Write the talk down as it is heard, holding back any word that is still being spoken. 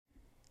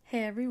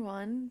Hey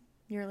everyone,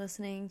 you're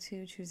listening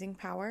to Choosing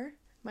Power.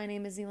 My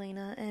name is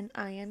Elena and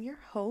I am your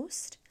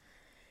host.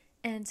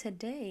 And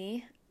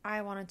today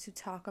I wanted to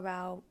talk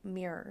about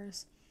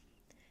mirrors.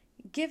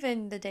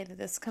 Given the day that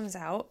this comes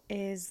out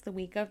is the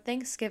week of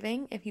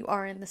Thanksgiving, if you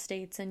are in the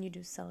States and you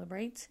do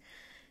celebrate.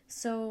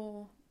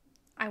 So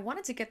I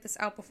wanted to get this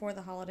out before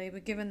the holiday,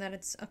 but given that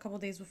it's a couple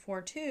days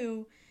before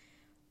too,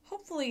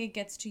 hopefully it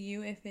gets to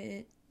you if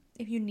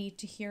you need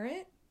to hear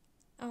it.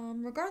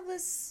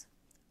 Regardless,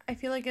 I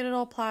feel like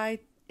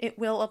it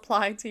will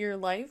apply to your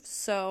life,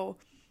 so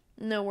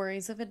no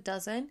worries if it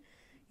doesn't.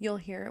 You'll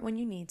hear it when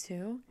you need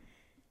to.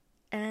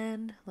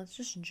 And let's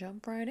just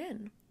jump right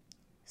in.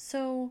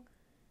 So,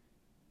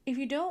 if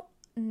you don't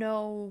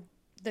know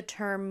the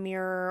term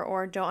mirror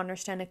or don't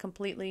understand it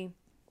completely,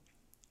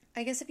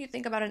 I guess if you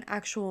think about an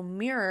actual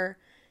mirror,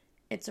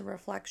 it's a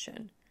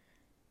reflection.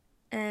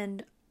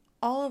 And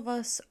all of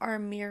us are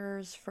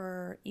mirrors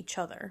for each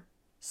other.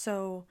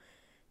 So,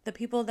 the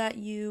people that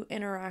you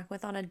interact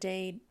with on a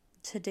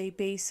day-to-day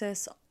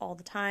basis all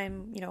the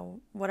time,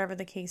 whatever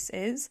the case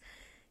is,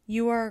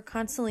 you are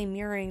constantly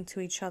mirroring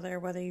to each other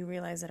whether you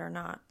realize it or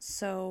not.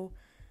 So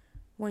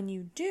when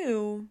you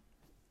do,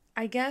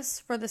 I guess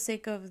for the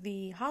sake of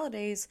the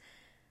holidays,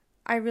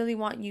 I really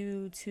want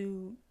you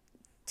to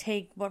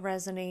take what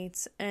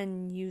resonates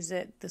and use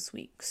it this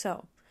week.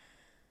 So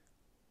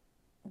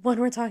when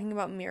we're talking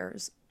about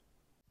mirrors,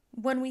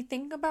 when we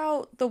think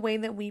about the way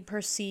that we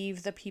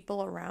perceive the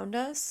people around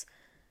us,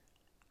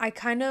 I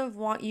kind of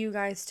want you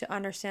guys to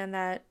understand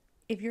that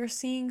if you're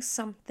seeing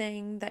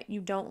something that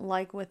you don't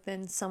like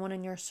within someone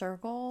in your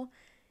circle,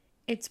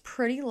 it's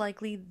pretty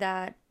likely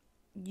that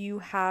you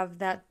have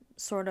that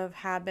sort of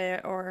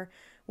habit or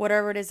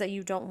whatever it is that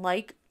you don't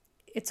like.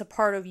 It's a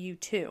part of you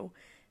too.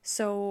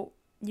 So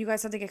you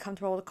guys have to get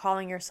comfortable with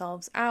calling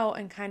yourselves out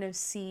and kind of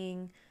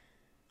seeing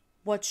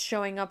what's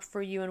showing up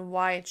for you and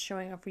why it's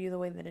showing up for you the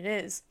way that it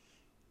is.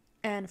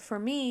 And for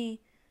me,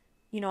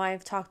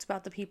 I've talked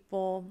about the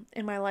people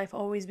in my life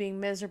always being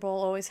miserable,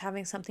 always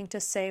having something to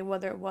say,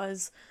 whether it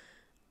was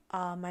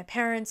my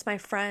parents, my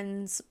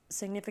friends,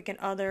 significant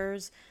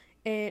others.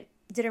 It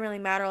didn't really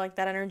matter. Like,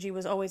 that energy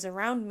was always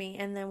around me.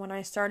 And then when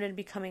I started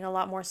becoming a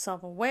lot more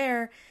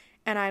self-aware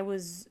and I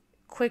was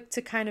quick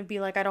to kind of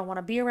be like, I don't want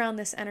to be around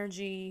this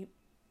energy,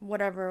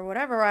 whatever,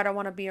 or I don't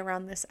want to be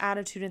around this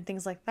attitude and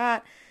things like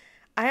that,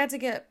 I had to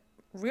get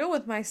real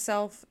with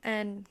myself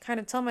and kind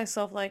of tell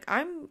myself, like,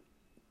 I'm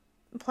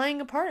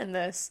playing a part in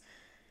this,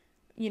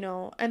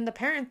 and the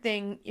parent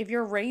thing, if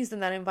you're raised in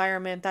that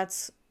environment,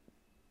 that's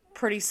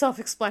pretty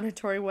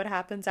self-explanatory what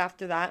happens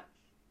after that.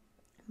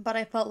 But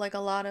I felt like a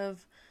lot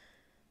of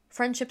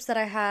friendships that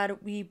I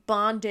had, we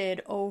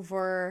bonded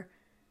over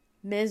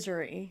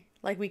misery,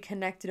 like we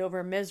connected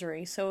over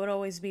misery. So it would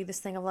always be this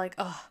thing of like,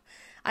 oh,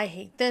 I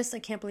hate this, I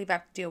can't believe I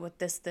have to deal with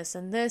this,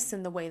 and this,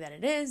 and the way that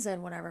it is,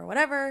 and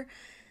whatever.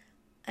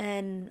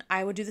 And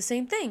I would do the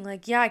same thing.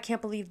 Like, yeah, I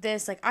can't believe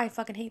this. Like, I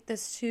fucking hate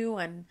this too.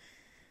 And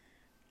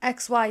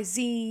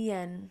XYZ.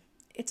 And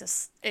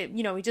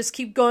we just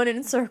keep going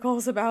in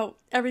circles about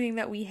everything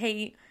that we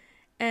hate.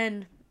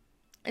 And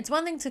it's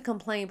one thing to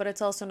complain, but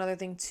it's also another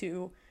thing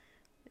to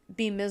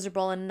be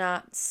miserable and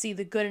not see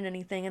the good in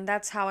anything. And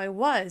that's how I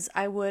was.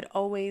 I would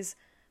always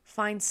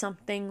find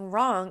something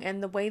wrong.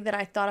 And the way that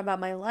I thought about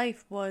my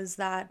life was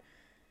that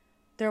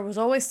there was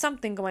always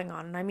something going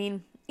on. And I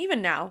mean,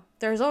 even now,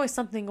 there's always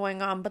something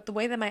going on, but the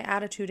way that my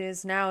attitude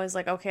is now is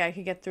like, okay, I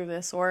could get through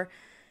this. Or,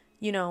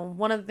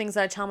 one of the things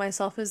that I tell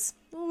myself is,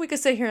 well, we could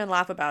sit here and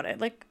laugh about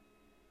it. Like,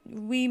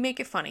 we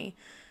make it funny.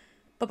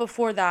 But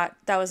before that,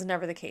 that was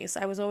never the case.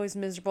 I was always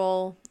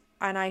miserable,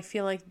 and I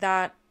feel like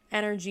that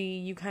energy,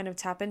 you kind of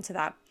tap into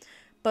that.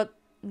 But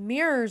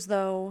mirrors,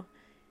 though,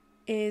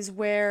 is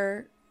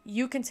where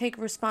you can take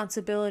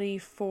responsibility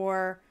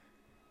for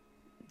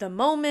the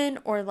moment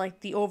or like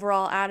the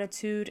overall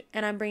attitude.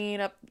 And I'm bringing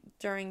it up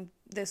during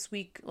this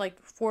week, like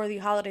for the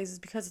holidays, is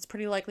because it's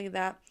pretty likely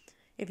that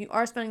if you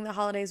are spending the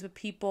holidays with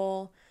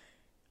people,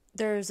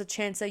 there's a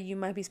chance that you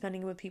might be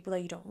spending it with people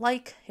that you don't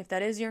like. If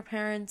that is your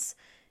parents,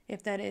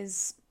 if that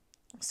is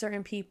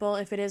certain people,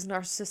 if it is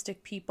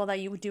narcissistic people that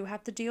you do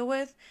have to deal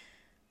with,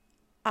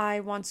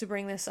 I want to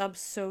bring this up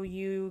so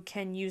you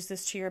can use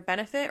this to your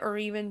benefit or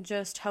even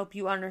just help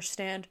you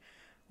understand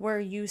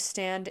where you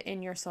stand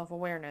in your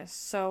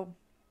self-awareness.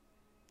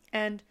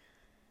 And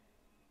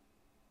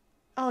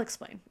I'll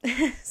explain.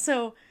 And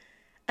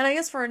I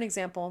guess for an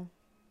example,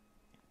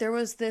 there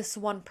was this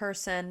one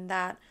person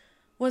that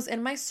was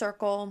in my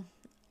circle.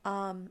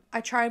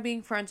 I tried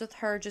being friends with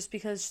her just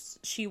because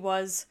she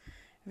was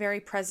very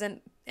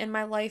present in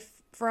my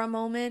life for a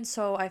moment.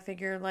 So I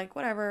figured, like,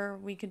 whatever,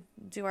 we could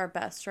do our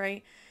best,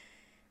 right?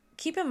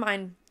 Keep in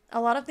mind,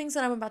 a lot of things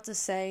that I'm about to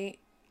say,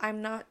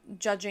 I'm not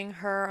judging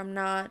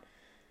her.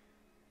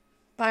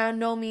 By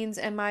no means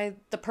am I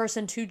the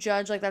person to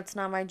judge. Like, that's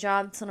not my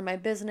job. It's none of my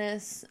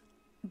business.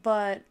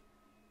 But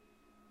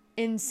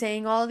in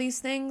saying all of these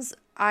things,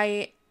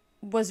 I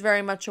was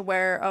very much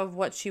aware of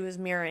what she was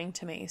mirroring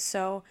to me.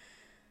 So,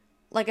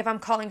 like, if I'm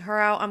calling her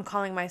out, I'm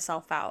calling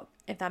myself out,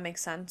 if that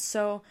makes sense.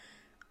 So,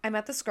 I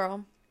met this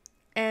girl,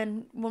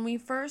 and when we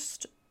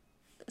first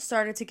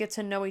started to get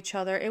to know each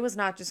other, it was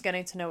not just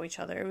getting to know each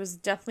other. It was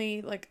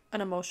definitely like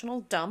an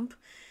emotional dump.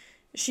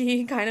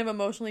 She kind of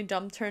emotionally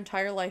dumped her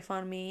entire life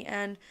on me,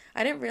 and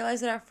I didn't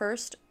realize it at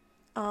first.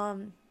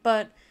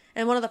 But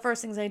and one of the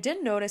first things I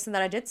did notice and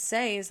that I did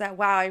say is that,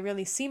 wow, I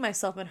really see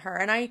myself in her.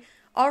 And I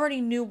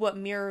already knew what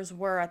mirrors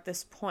were at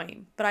this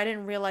point, but I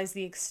didn't realize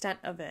the extent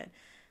of it.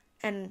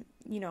 And,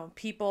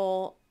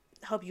 people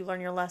help you learn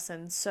your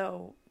lessons.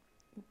 So,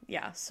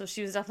 yeah, so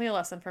she was definitely a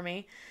lesson for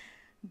me.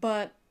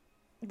 But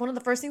one of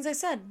the first things I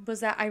said was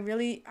that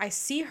I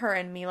see her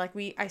in me. Like,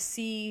 I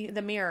see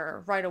the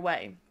mirror right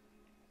away.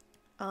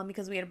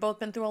 Because we had both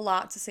been through a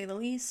lot, to say the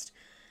least.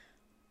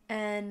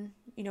 And,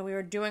 we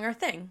were doing our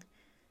thing.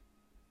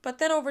 But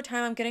then over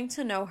time, I'm getting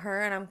to know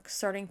her, and I'm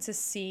starting to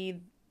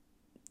see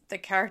the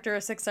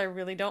characteristics I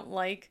really don't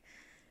like.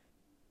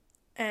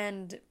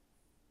 And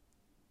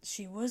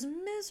she was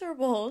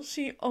miserable.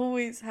 She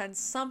always had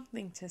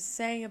something to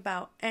say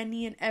about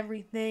any and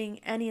everything,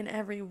 any and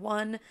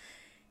everyone.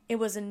 It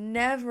was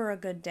never a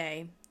good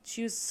day.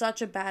 She was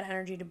such a bad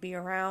energy to be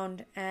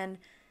around. And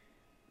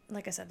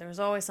like I said, there was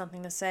always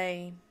something to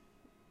say.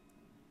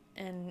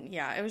 And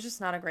yeah, it was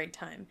just not a great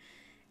time.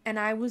 And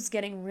I was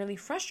getting really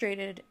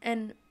frustrated.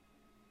 And,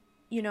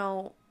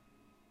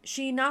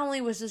 she not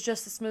only was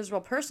just this miserable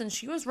person,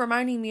 she was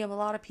reminding me of a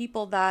lot of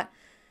people that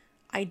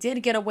I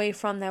did get away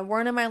from that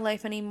weren't in my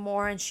life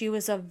anymore. And she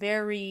was a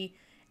very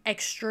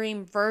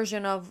extreme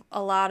version of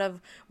a lot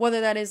of, whether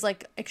that is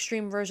like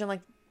extreme version,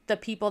 like the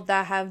people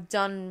that have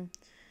done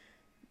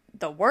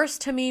the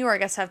worst to me, or I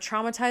guess have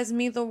traumatized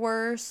me the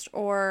worst,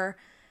 or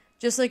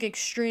just like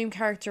extreme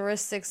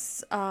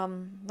characteristics,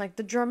 like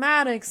the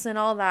dramatics and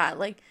all that,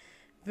 like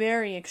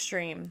very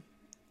extreme.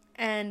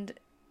 And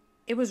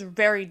it was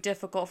very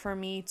difficult for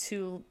me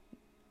to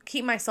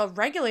keep myself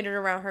regulated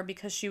around her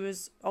because she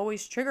was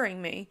always triggering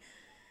me.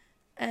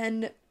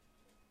 And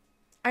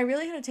I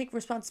really had to take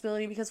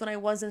responsibility, because when I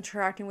was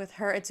interacting with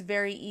her, it's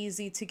very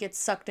easy to get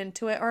sucked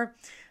into it, or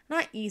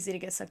not easy to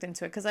get sucked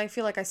into it, because I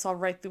feel like I saw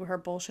right through her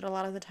bullshit a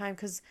lot of the time,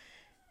 because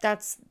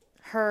that's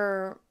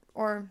her,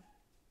 or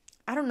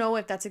I don't know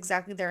if that's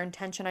exactly their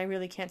intention. I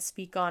really can't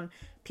speak on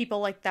people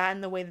like that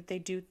and the way that they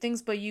do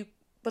things,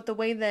 but the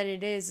way that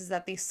it is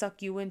that they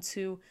suck you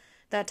into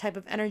that type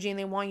of energy, and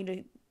they want you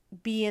to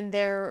be in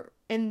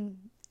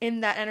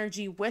that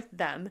energy with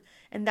them,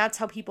 and that's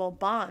how people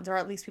bond, or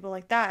at least people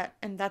like that,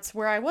 and that's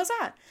where I was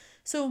at.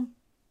 So,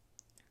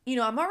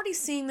 I'm already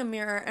seeing the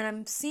mirror, and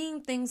I'm seeing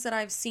things that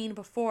I've seen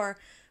before,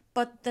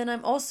 but then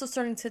I'm also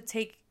starting to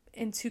take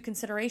into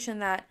consideration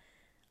that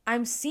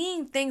I'm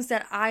seeing things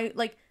that I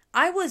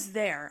was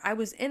there. I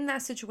was in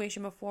that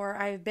situation before.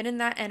 I've been in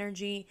that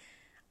energy.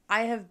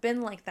 I have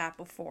been like that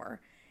before.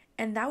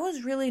 And that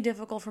was really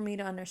difficult for me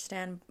to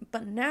understand.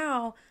 But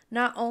now,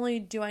 not only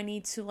do I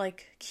need to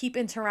keep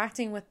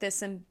interacting with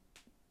this and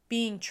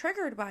being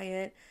triggered by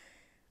it,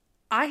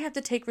 I have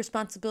to take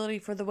responsibility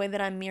for the way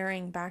that I'm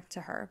mirroring back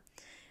to her.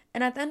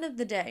 And at the end of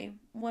the day,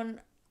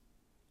 when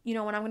I'm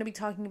going to be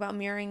talking about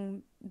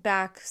mirroring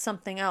back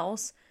something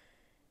else,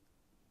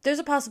 there's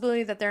a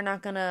possibility that they're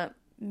not going to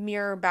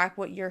mirror back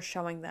what you're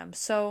showing them.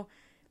 So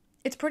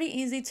it's pretty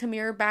easy to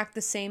mirror back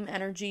the same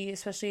energy,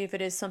 especially if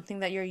it is something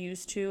that you're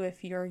used to.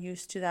 If you're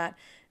used to that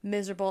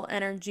miserable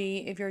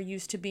energy, if you're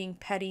used to being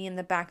petty and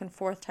the back and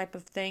forth type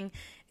of thing,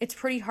 it's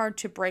pretty hard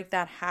to break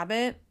that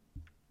habit.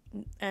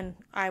 And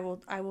I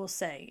will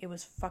say it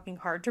was fucking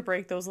hard to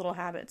break those little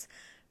habits.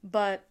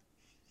 But,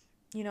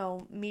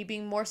 me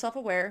being more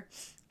self-aware,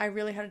 I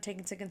really had to take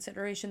into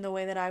consideration the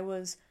way that I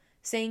was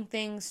saying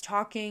things,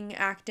 talking,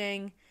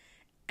 acting,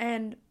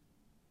 and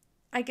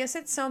I guess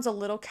it sounds a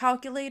little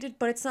calculated,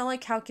 but it's not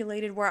like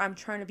calculated where I'm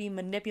trying to be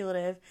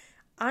manipulative.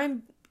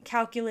 I'm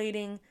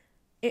calculating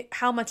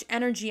how much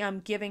energy I'm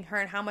giving her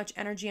and how much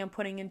energy I'm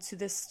putting into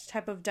this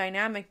type of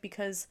dynamic,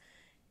 because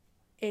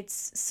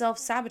it's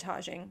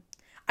self-sabotaging.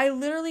 I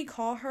literally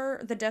call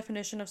her the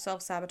definition of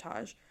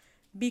self-sabotage,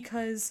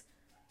 because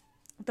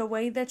the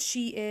way that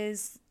she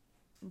is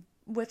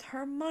with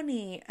her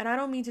money, and I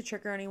don't mean to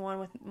trigger anyone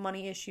with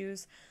money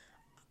issues.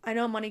 I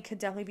know money could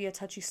definitely be a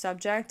touchy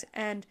subject,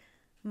 and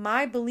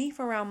my belief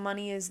around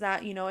money is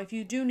that, if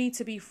you do need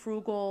to be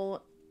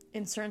frugal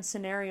in certain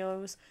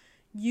scenarios,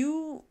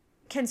 you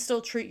can still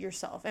treat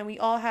yourself. And we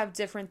all have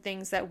different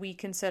things that we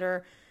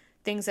consider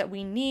things that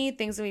we need,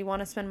 things that we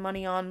want to spend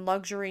money on,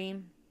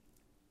 luxury.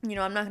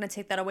 I'm not going to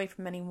take that away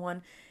from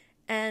anyone.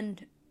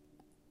 And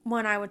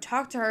when I would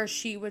talk to her,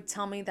 she would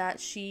tell me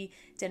that she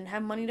didn't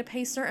have money to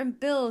pay certain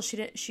bills.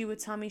 She would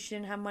tell me she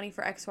didn't have money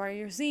for X, Y,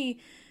 or Z.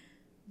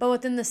 But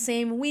within the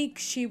same week,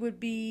 she would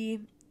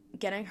be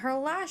getting her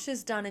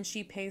lashes done, and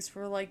she pays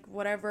for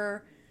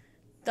whatever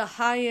the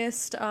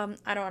highest,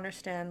 I don't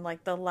understand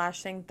the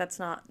lash thing, that's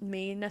not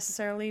me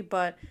necessarily,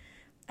 but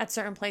at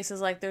certain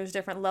places, there's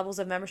different levels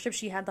of membership.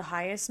 She had the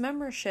highest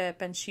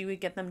membership, and she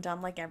would get them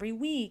done every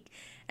week,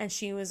 and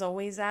she was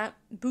always at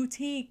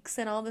boutiques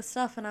and all this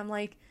stuff, and I'm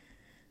like,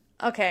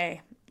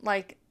 okay,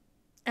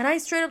 and I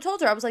straight up told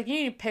her, I was like, you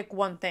need to pick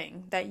one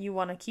thing that you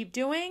want to keep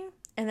doing,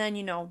 and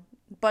then,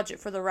 budget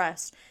for the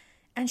rest.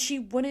 And she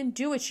wouldn't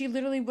do it. She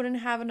literally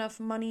wouldn't have enough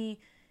money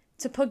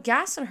to put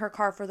gas in her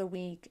car for the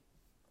week.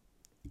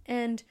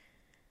 And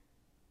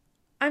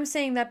I'm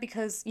saying that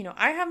because,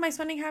 I have my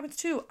spending habits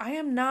too.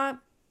 I'm not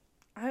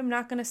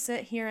going to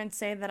sit here and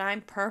say that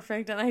I'm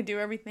perfect and I do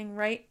everything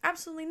right.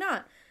 Absolutely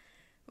not.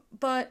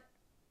 But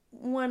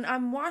when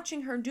I'm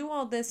watching her do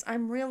all this,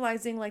 I'm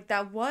realizing like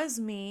that was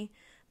me.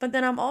 But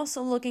then I'm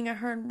also looking at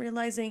her and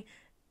realizing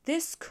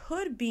this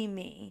could be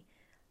me.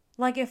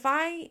 Like if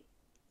I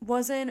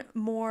wasn't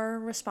more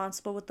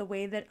responsible with the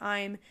way that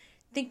I'm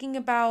thinking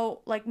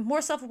about, like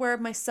more self-aware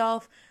of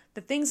myself,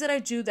 the things that I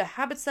do, the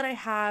habits that I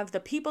have, the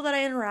people that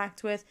I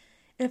interact with,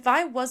 if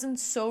I wasn't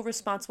so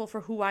responsible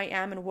for who I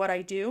am and what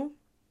I do,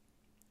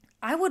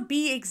 I would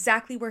be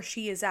exactly where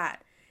she is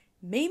at.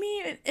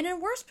 Maybe in a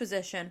worse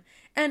position.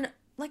 And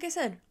like I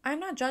said, I'm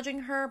not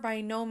judging her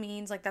by no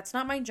means. Like that's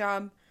not my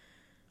job.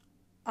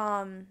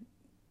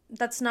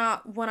 That's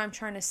not what I'm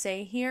trying to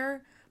say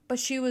here. But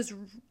she was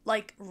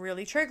like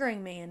really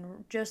triggering me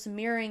and just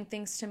mirroring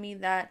things to me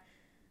that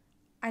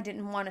I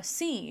didn't want to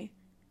see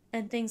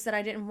and things that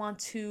I didn't want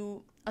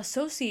to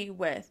associate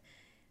with.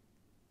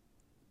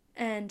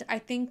 And I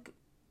think,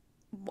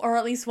 or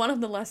at least one of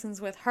the lessons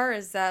with her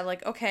is that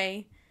like,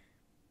 okay,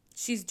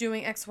 she's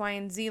doing X, Y,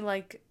 and Z.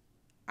 Like,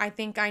 I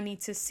think I need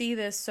to see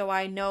this so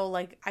I know,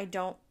 like, I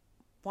don't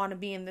want to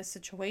be in this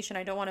situation.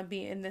 I don't want to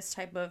be in this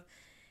type of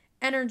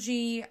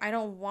energy. I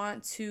don't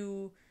want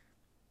to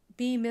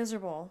be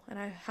miserable.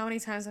 And how many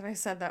times have I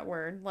said that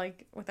word?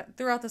 Like,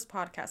 throughout this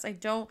podcast, I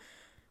don't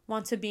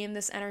want to be in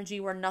this energy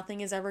where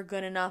nothing is ever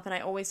good enough and I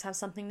always have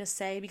something to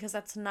say, because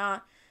that's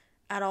not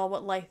at all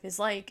what life is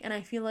like. And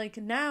I feel like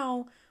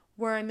now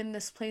where I'm in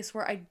this place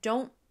where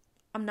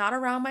I'm not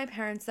around my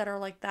parents that are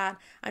like that.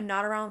 I'm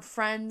not around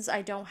friends.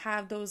 I don't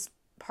have those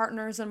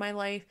partners in my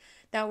life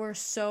that were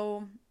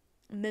so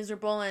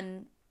miserable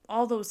and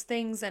all those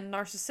things and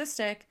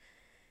narcissistic.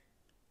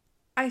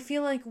 I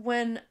feel like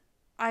when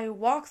I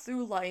walk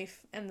through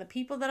life and the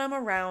people that I'm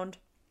around,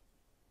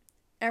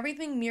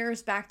 everything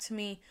mirrors back to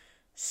me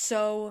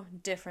so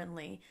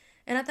differently.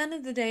 And at the end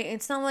of the day,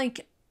 it's not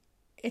like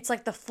it's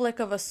like the flick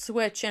of a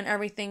switch and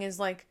everything is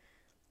like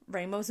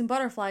rainbows and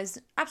butterflies.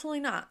 Absolutely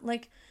not.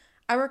 Like,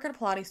 I work at a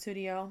Pilates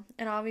studio,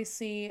 and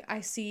obviously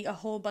I see a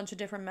whole bunch of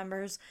different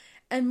members,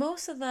 and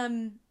most of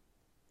them,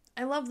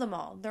 I love them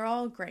all. They're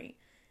all great.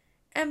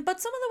 But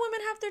some of the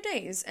women have their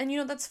days,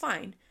 and that's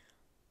fine.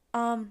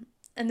 And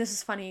this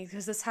is funny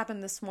because this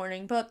happened this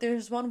morning, but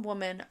there's one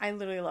woman, I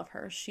literally love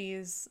her.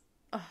 She's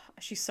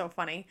so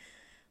funny,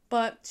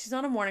 but she's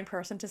not a morning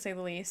person, to say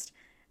the least.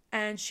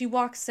 And she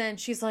walks in,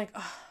 she's like,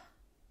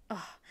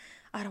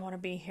 I don't want to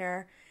be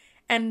here.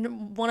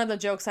 And one of the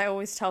jokes I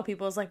always tell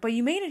people is like, but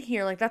you made it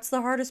here. Like, that's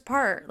the hardest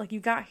part. Like, you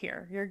got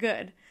here. You're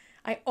good.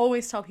 I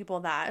always tell people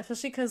that,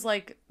 especially because,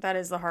 like, that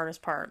is the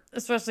hardest part,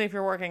 especially if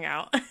you're working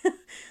out.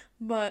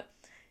 But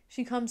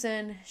she comes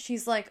in,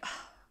 she's like,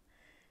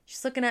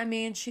 she's looking at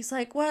me and she's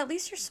like, well, at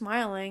least you're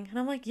smiling. And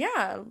I'm like,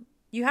 yeah,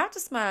 you have to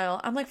smile.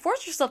 I'm like,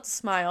 force yourself to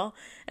smile.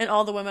 And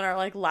all the women are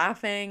like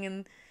laughing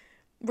and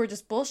we're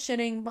just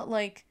bullshitting. But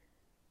like,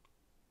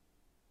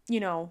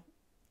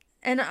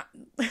 and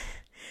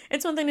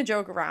it's one thing to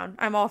joke around.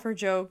 I'm all for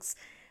jokes.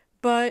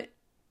 But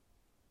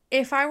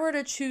if I were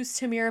to choose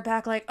to mirror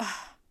back like,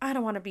 I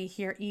don't want to be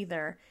here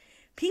either,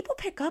 people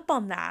pick up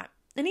on that.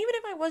 And even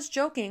if I was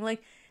joking,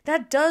 like,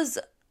 that does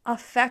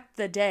affect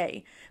the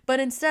day. But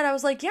instead I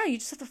was like, yeah, you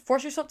just have to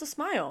force yourself to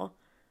smile.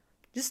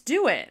 Just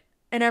do it.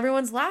 And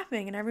everyone's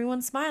laughing and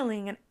everyone's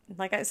smiling. And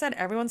like I said,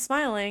 everyone's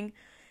smiling.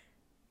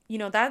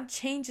 That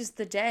changes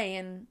the day.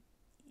 And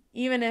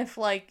even if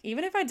I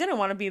didn't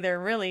want to be there,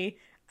 really,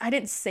 I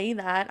didn't say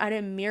that. I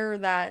didn't mirror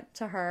that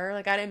to her.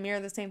 Like, I didn't mirror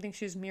the same thing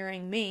she was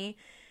mirroring me.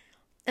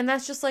 And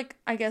that's just like,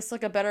 I guess,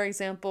 like a better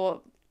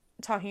example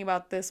talking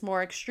about this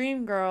more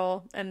extreme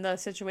girl and the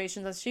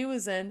situations that she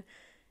was in,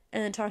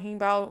 and then talking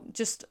about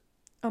just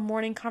a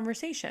morning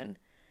conversation.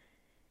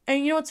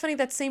 And what's funny?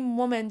 That same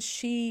woman,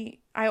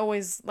 I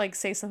always like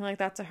say something like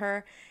that to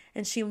her,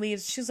 and she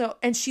leaves.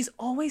 She's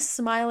always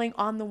smiling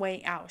on the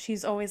way out.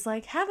 She's always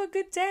like, have a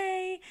good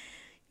day,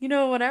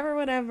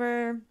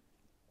 whatever.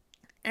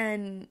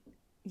 And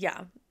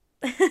yeah,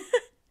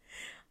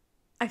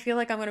 I feel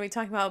like I'm going to be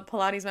talking about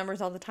Pilates members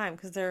all the time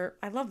because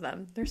I love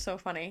them. They're so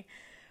funny.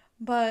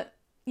 But,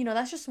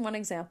 that's just one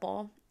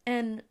example.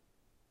 And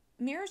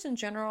mirrors in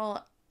general,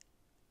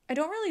 I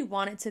don't really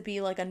want it to be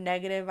like a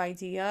negative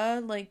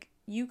idea. Like,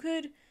 you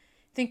could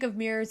think of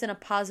mirrors in a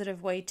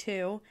positive way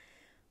too.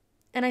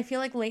 And I feel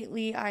like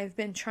lately I've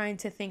been trying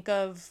to think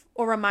of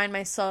or remind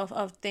myself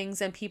of things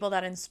and people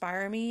that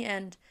inspire me.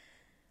 And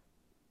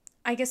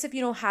I guess if you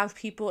don't have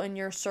people in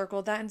your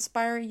circle that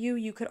inspire you,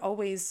 you could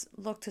always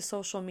look to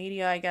social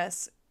media, I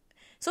guess.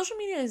 Social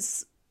media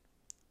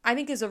I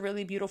think is a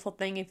really beautiful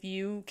thing if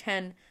you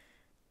can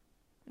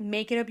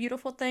make it a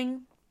beautiful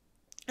thing.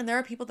 And there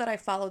are people that I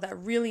follow that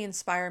really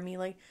inspire me,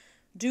 like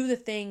do the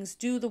things,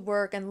 do the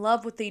work, and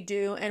love what they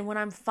do. And when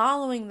I'm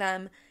following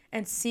them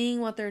and seeing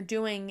what they're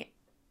doing,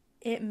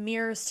 it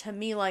mirrors to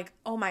me like,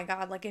 oh my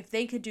God, like if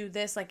they could do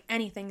this, like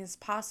anything is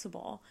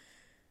possible.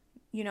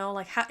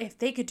 Like how, if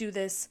they could do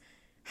this,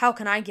 how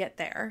can I get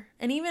there?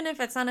 And even if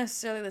it's not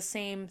necessarily the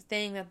same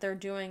thing that they're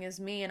doing as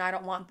me and I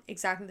don't want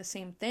exactly the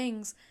same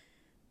things,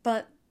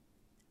 but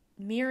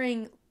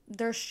mirroring,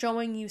 they're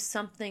showing you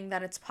something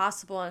that it's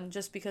possible, and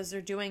just because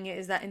they're doing it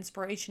is that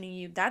inspiration in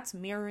you, that's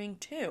mirroring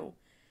too.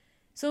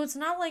 So it's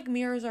not like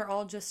mirrors are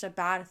all just a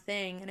bad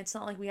thing, and it's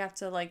not like we have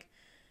to like,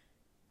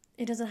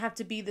 it doesn't have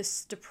to be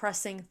this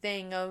depressing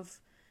thing of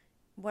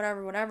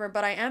whatever,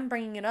 but I am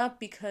bringing it up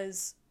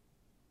because,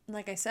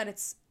 like I said,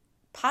 it's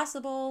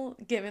possible,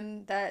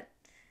 given that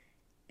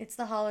it's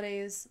the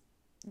holidays,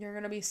 you're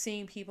going to be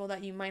seeing people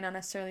that you might not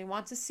necessarily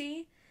want to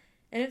see.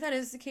 And if that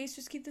is the case,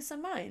 just keep this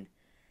in mind.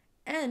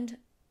 And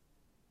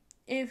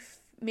if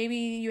maybe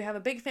you have a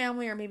big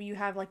family, or maybe you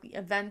have like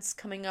events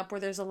coming up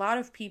where there's a lot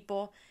of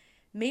people,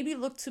 maybe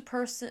look to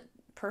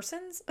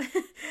persons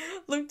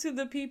look to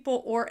the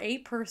people or a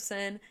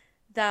person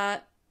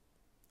that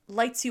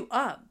lights you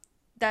up,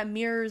 that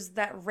mirrors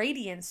that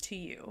radiance to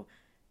you.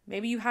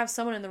 Maybe you have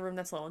someone in the room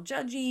that's a little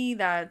judgy,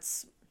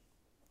 that's,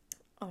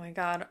 oh my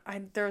God,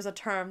 there was a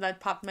term that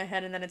popped in my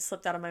head and then it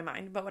slipped out of my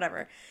mind, but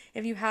whatever.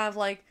 If you have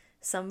like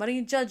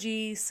somebody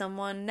judgy,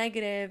 someone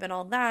negative and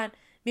all that,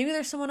 maybe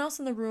there's someone else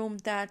in the room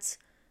that's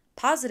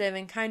positive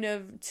and kind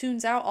of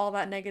tunes out all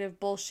that negative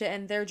bullshit,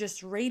 and they're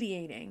just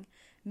radiating.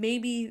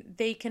 Maybe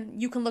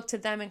you can look to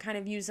them and kind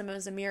of use them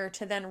as a mirror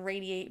to then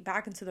radiate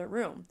back into the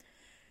room.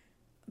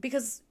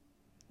 Because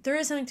there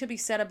is something to be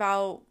said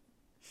about,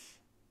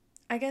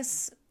 I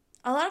guess,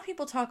 a lot of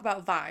people talk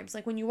about vibes.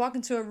 Like when you walk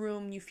into a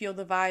room, you feel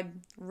the vibe,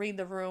 read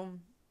the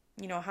room,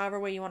 however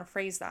way you want to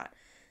phrase that.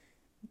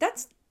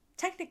 That's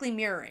technically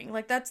mirroring.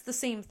 Like that's the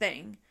same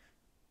thing.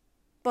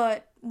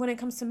 But when it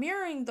comes to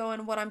mirroring, though,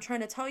 and what I'm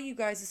trying to tell you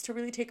guys is to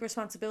really take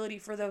responsibility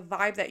for the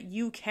vibe that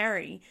you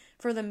carry,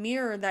 for the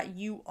mirror that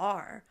you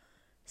are.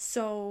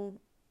 So,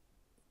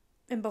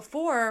 and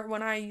before,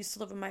 when I used to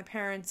live with my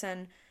parents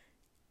and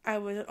I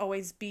would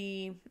always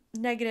be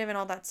negative and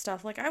all that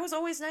stuff, like I was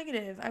always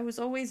negative. I was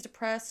always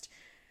depressed.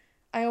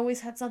 I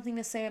always had something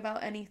to say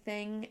about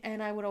anything,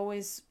 and I would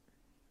always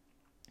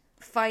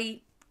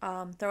fight,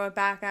 throw it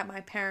back at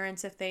my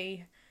parents if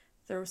they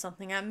threw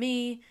something at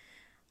me.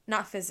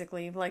 Not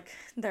physically, like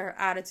their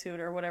attitude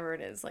or whatever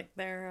it is, like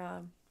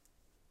their,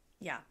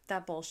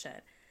 that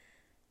bullshit.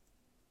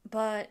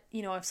 But,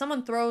 if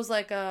someone throws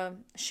like a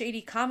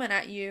shady comment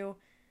at you,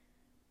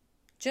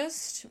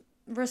 just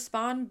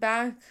respond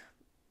back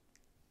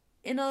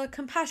in a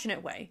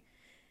compassionate way.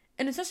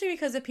 And especially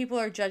because if people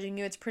are judging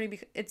you, it's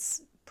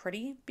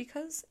pretty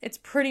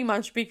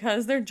much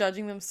because they're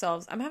judging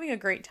themselves. I'm having a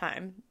great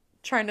time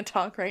trying to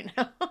talk right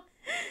now.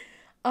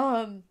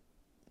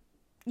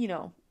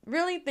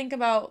 Really think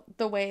about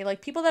the way,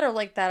 like, people that are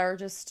like that are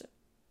just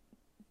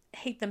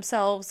hate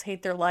themselves,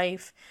 hate their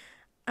life.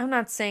 I'm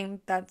not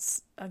saying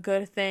that's a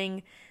good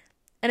thing.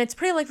 And it's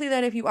pretty likely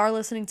that if you are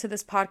listening to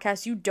this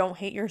podcast, you don't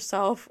hate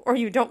yourself, or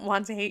you don't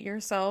want to hate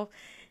yourself.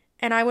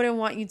 And I wouldn't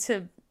want you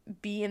to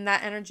be in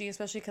that energy,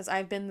 especially because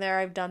I've been there,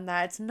 I've done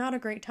that. It's not a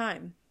great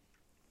time.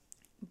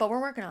 But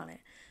we're working on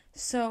it.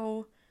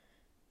 So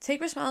take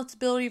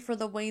responsibility for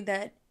the way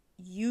that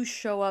you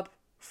show up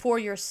for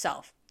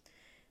yourself.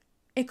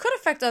 It could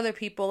affect other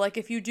people. Like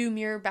if you do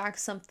mirror back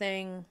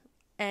something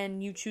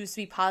and you choose to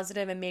be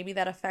positive, and maybe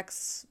that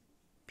affects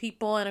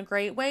people in a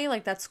great way,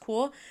 like that's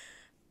cool.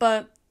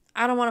 But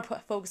I don't want to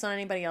put focus on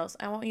anybody else.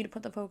 I want you to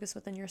put the focus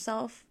within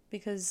yourself,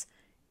 because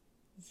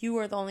you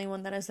are the only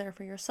one that is there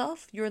for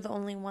yourself. You're the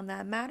only one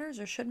that matters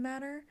or should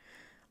matter.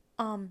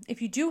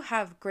 If you do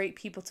have great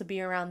people to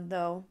be around,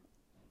 though,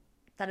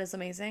 that is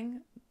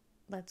amazing.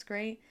 That's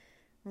great.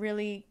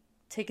 Really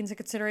take into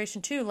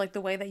consideration too, like the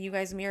way that you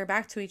guys mirror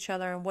back to each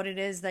other and what it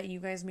is that you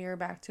guys mirror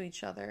back to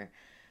each other,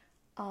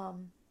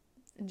 and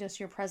just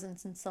your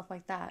presence and stuff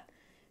like that.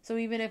 So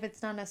even if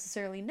it's not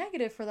necessarily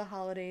negative for the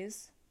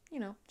holidays,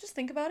 just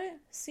think about it,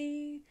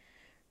 see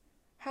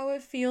how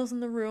it feels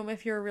in the room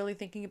if you're really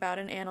thinking about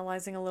it and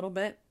analyzing a little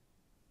bit.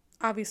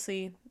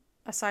 Obviously,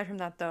 aside from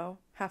that though,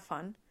 have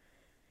fun.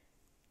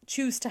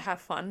 Choose to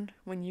have fun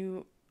when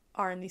you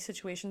are in these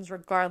situations,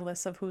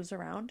 regardless of who's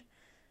around.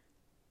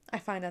 I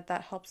find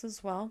that helps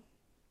as well.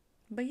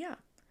 But yeah.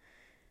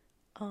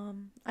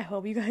 I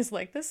hope you guys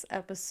like this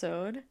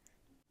episode.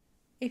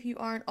 If you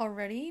aren't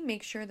already,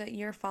 make sure that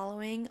you're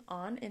following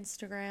on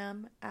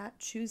Instagram at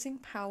Choosing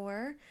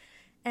Power.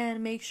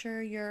 And make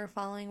sure you're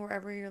following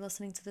wherever you're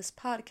listening to this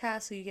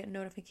podcast so you get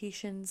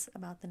notifications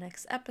about the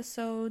next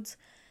episodes.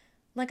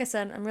 Like I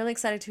said, I'm really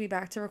excited to be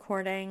back to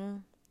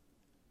recording.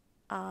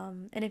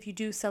 And if you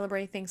do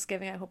celebrate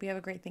Thanksgiving, I hope you have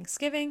a great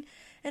Thanksgiving.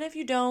 And if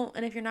you don't,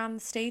 and if you're not in the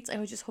States,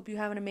 I just hope you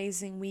have an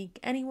amazing week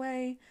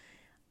anyway.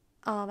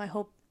 I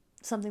hope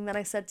something that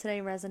I said today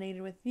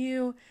resonated with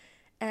you.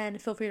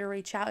 And feel free to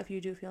reach out if you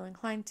do feel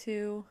inclined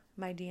to.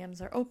 My DMs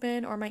are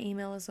open, or my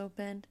email is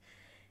open.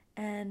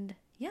 And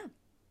yeah,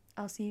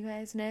 I'll see you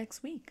guys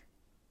next week.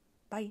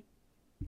 Bye.